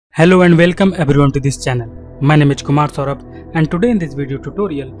Hello and welcome everyone to this channel. My name is Kumar Saurabh and today in this video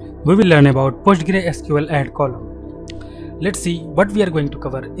tutorial we will learn about PostgreSQL ADD Column. Let's see what we are going to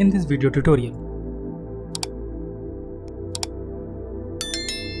cover in this video tutorial.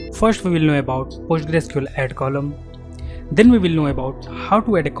 First we will know about PostgreSQL ADD Column. Then we will know about how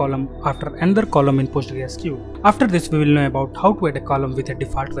to add a column after another column in PostgreSQL. After this we will know about how to add a column with a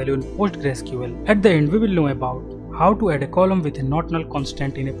default value in PostgreSQL. At the end we will know about how to add a column with a not null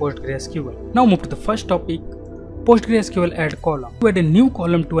constraint in a PostgreSQL. Now move to the first topic, PostgreSQL ADD Column. To add a new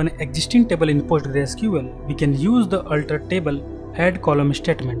column to an existing table in PostgreSQL, we can use the alter table add column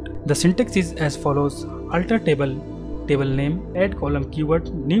statement. The syntax is as follows: alter table, table name, add column keyword,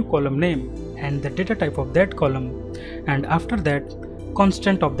 new column name and the data type of that column, and after that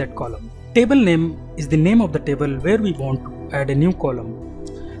constraint of that column. Table name is the name of the table where we want to add a new column.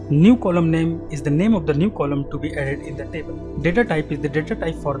 New column name is the name of the new column to be added in the table. Data type is the data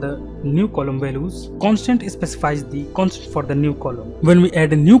type for the new column values. Constant specifies the constant for the new column. When we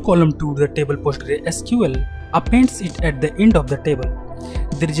add a new column to the table PostgreSQL appends it at the end of the table.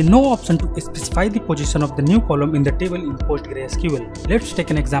 There is no option to specify the position of the new column in the table in PostgreSQL. Let's take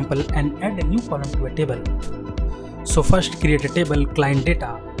an example and add a new column to a table. So first create a table client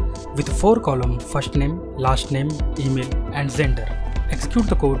data with 4 columns: first name, last name, email and gender. Execute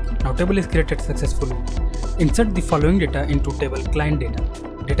the code. Now table is created successfully. Insert the following data into table client data.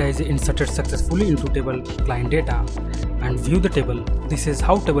 Data is inserted successfully into table client data and view the table. This is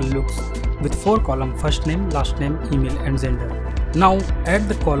how table looks with 4 columns: first name, last name, email and gender. Now add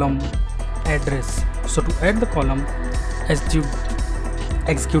the column address. So to add the column,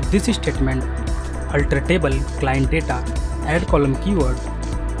 execute this statement: alter table client data, add column keyword,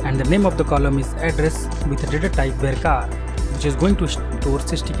 and the name of the column is address with a data type varchar, which is going to store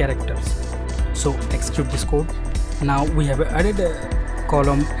 60 characters. So execute this code. Now we have added a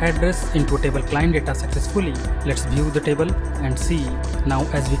column address into table client data successfully. Let's view the table and see. Now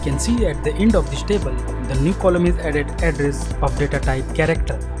as we can see at the end of this table, the new column is added address of data type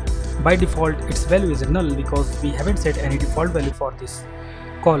character. By default its value is null because we haven't set any default value for this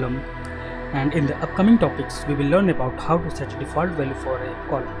column, and in the upcoming topics we will learn about how to set default value for a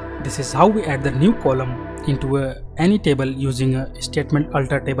column. This is how we add the new column into any table using a statement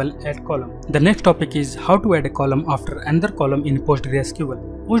alter table add column. The next topic is how to add a column after another column in PostgreSQL.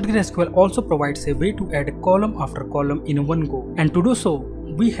 PostgreSQL also provides a way to add a column after column in one go, and to do so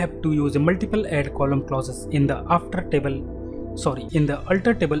we have to use a multiple add column clauses in the alter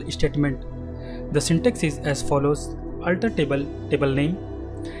table statement. The syntax is as follows: alter table, table name,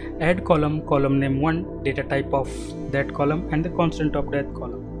 add column, column name 1, data type of that column and the constant of that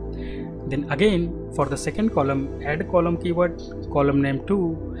column. Then again for the second column, add column keyword, column name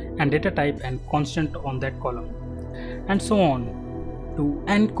 2 and data type and constant on that column, and so on to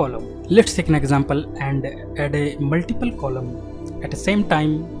end column. Let's take an example and add a multiple column at the same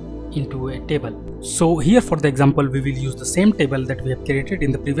time into a table. So here for the example we will use the same table that we have created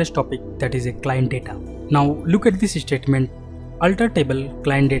in the previous topic, that is a client data. Now look at this statement: alter table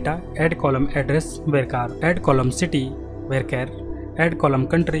client data, add column address varchar, add column city varchar, add column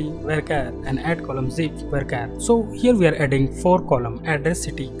country varchar and add column zip varchar. So here we are adding 4 columns: address,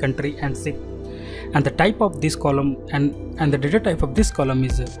 city, country and zip, and the type of this column and the data type of this column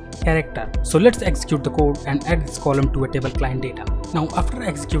is a character. So let's execute the code and add this column to a table client data. Now after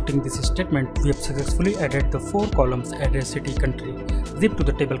executing this statement we have successfully added the 4 columns address, city, country, zip to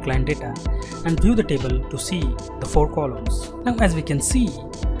the table client data and view the table to see the 4 columns. Now as we can see,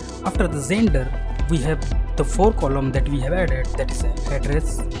 after the gender we have the 4 columns that we have added, that is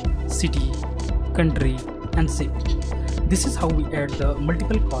address, city, country and zip. This is how we add the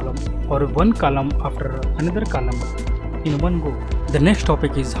multiple column or one column after another column in one go. The next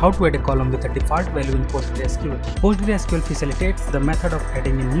topic is how to add a column with a default value in PostgreSQL. PostgreSQL facilitates the method of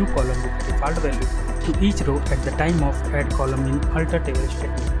adding a new column with a default value to each row at the time of add column in alter table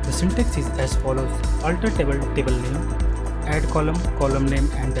statement. The syntax is as follows: alter table, table name, add column, column name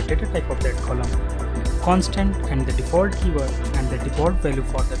and the data type of that column, constant and the default keyword and the default value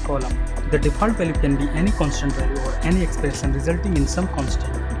for the column. The default value can be any constant value or any expression resulting in some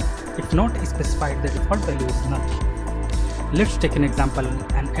constant. If not specified, the default value is null. Let's take an example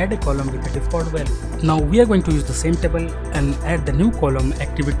and add a column with a default value. Now we are going to use the same table and add the new column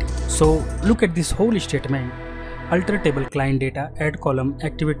activity. So look at this whole statement: alter table client data, add column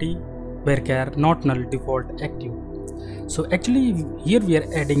activity varchar not null default active. So actually here we are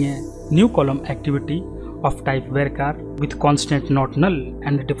adding a new column activity of type varchar with constant not null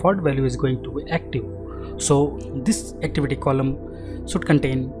and the default value is going to be active. So this activity column should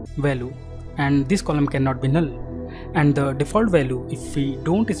contain value and this column cannot be null. And the default value, if we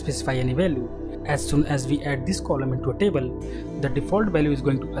don't specify any value, as soon as we add this column into a table, the default value is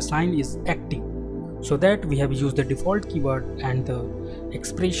going to assign is active, so that we have used the default keyword and the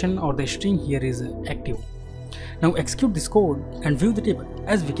expression or the string here is active. Now execute this code and view the table.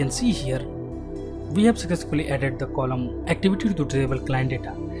 As we can see here, we have successfully added the column activity to the table client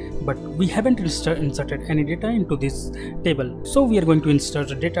data, but we haven't inserted any data into this table. So we are going to insert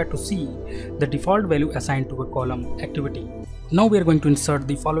the data to see the default value assigned to a column activity. Now we are going to insert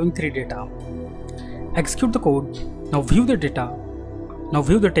the following 3 data. Execute the code. Now view the data. Now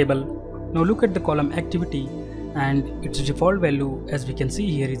view the table. Now look at the column activity, and its default value, as we can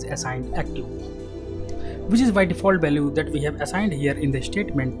see here, is assigned active, which is by default value that we have assigned here in the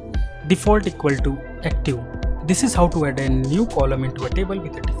statement default equal to active. This is how to add a new column into a table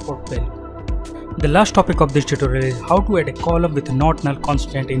with a default value. The last topic of this tutorial is how to add a column with a not null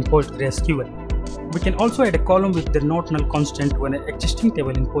constraint in PostgreSQL. We can also add a column with the not null constraint to an existing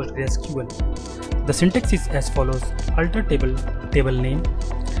table in PostgreSQL. The syntax is as follows: alter table, table name,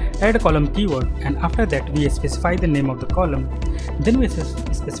 add a column keyword, and after that we specify the name of the column. Then we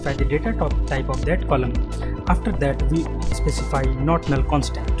specify the data type of that column. After that we specify not null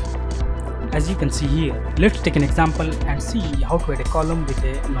constant. As you can see here, let's take an example and see how to add a column with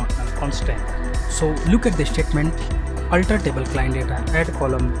a not null constant. So look at the statement alter table client data, add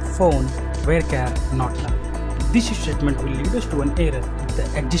column phone varchar not null. This statement will lead us to an error if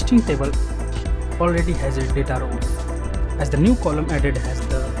the existing table already has a data rows, as the new column added has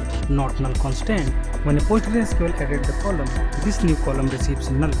the not null constant. When a PostgreSQL added the column, this new column receives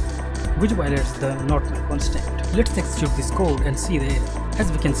null, which violates the not null constant. Let's execute this code and see the error.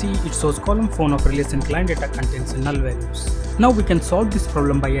 As we can see, it shows column phone of relation client data contains null values. Now we can solve this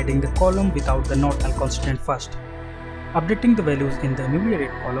problem by adding the column without the not null constant first, updating the values in the newly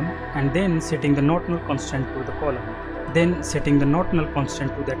added column, and then setting the not null constant to the column, then setting the not null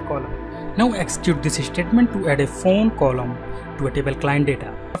constant to that column. Now execute this statement to add a phone column to a table client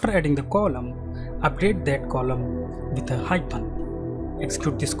data. After adding the column, update that column with a hyphen.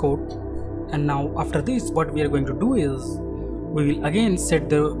 Execute this code, and now after this what we are going to do is we will again set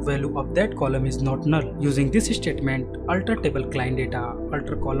the value of that column is not null using this statement alter table client data,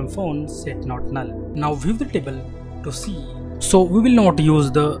 alter column phone, set not null. Now view the table to see. So we will not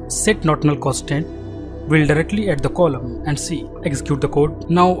use the set not null constant, we will directly add the column and see. Execute the code.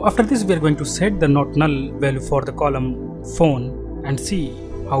 Now after this we are going to set the not null value for the column phone and see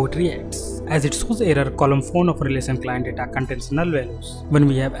how it reacts. As it shows error, column phone of relation client data contains null values. When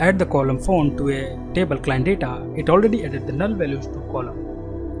we have added the column phone to a table client data, it already added the null values to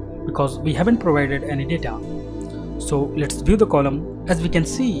column because we haven't provided any data. So let's view the column. As we can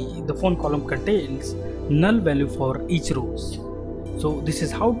see, the phone column contains null value for each rows. So this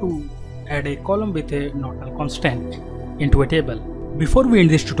is how to add a column with a not null constant into a table. Before we end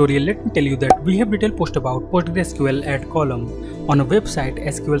this tutorial, let me tell you that we have detailed post about PostgreSQL add column on our website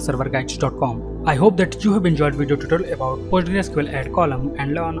sqlserverguides.com. I hope that you have enjoyed video tutorial about PostgreSQL add column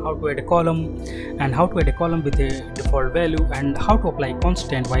and learn how to add a column and how to add a column with a default value and how to apply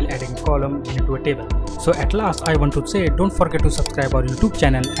constant while adding column into a table. So at last I want to say, don't forget to subscribe our YouTube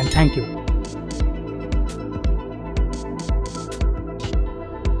channel, and thank you.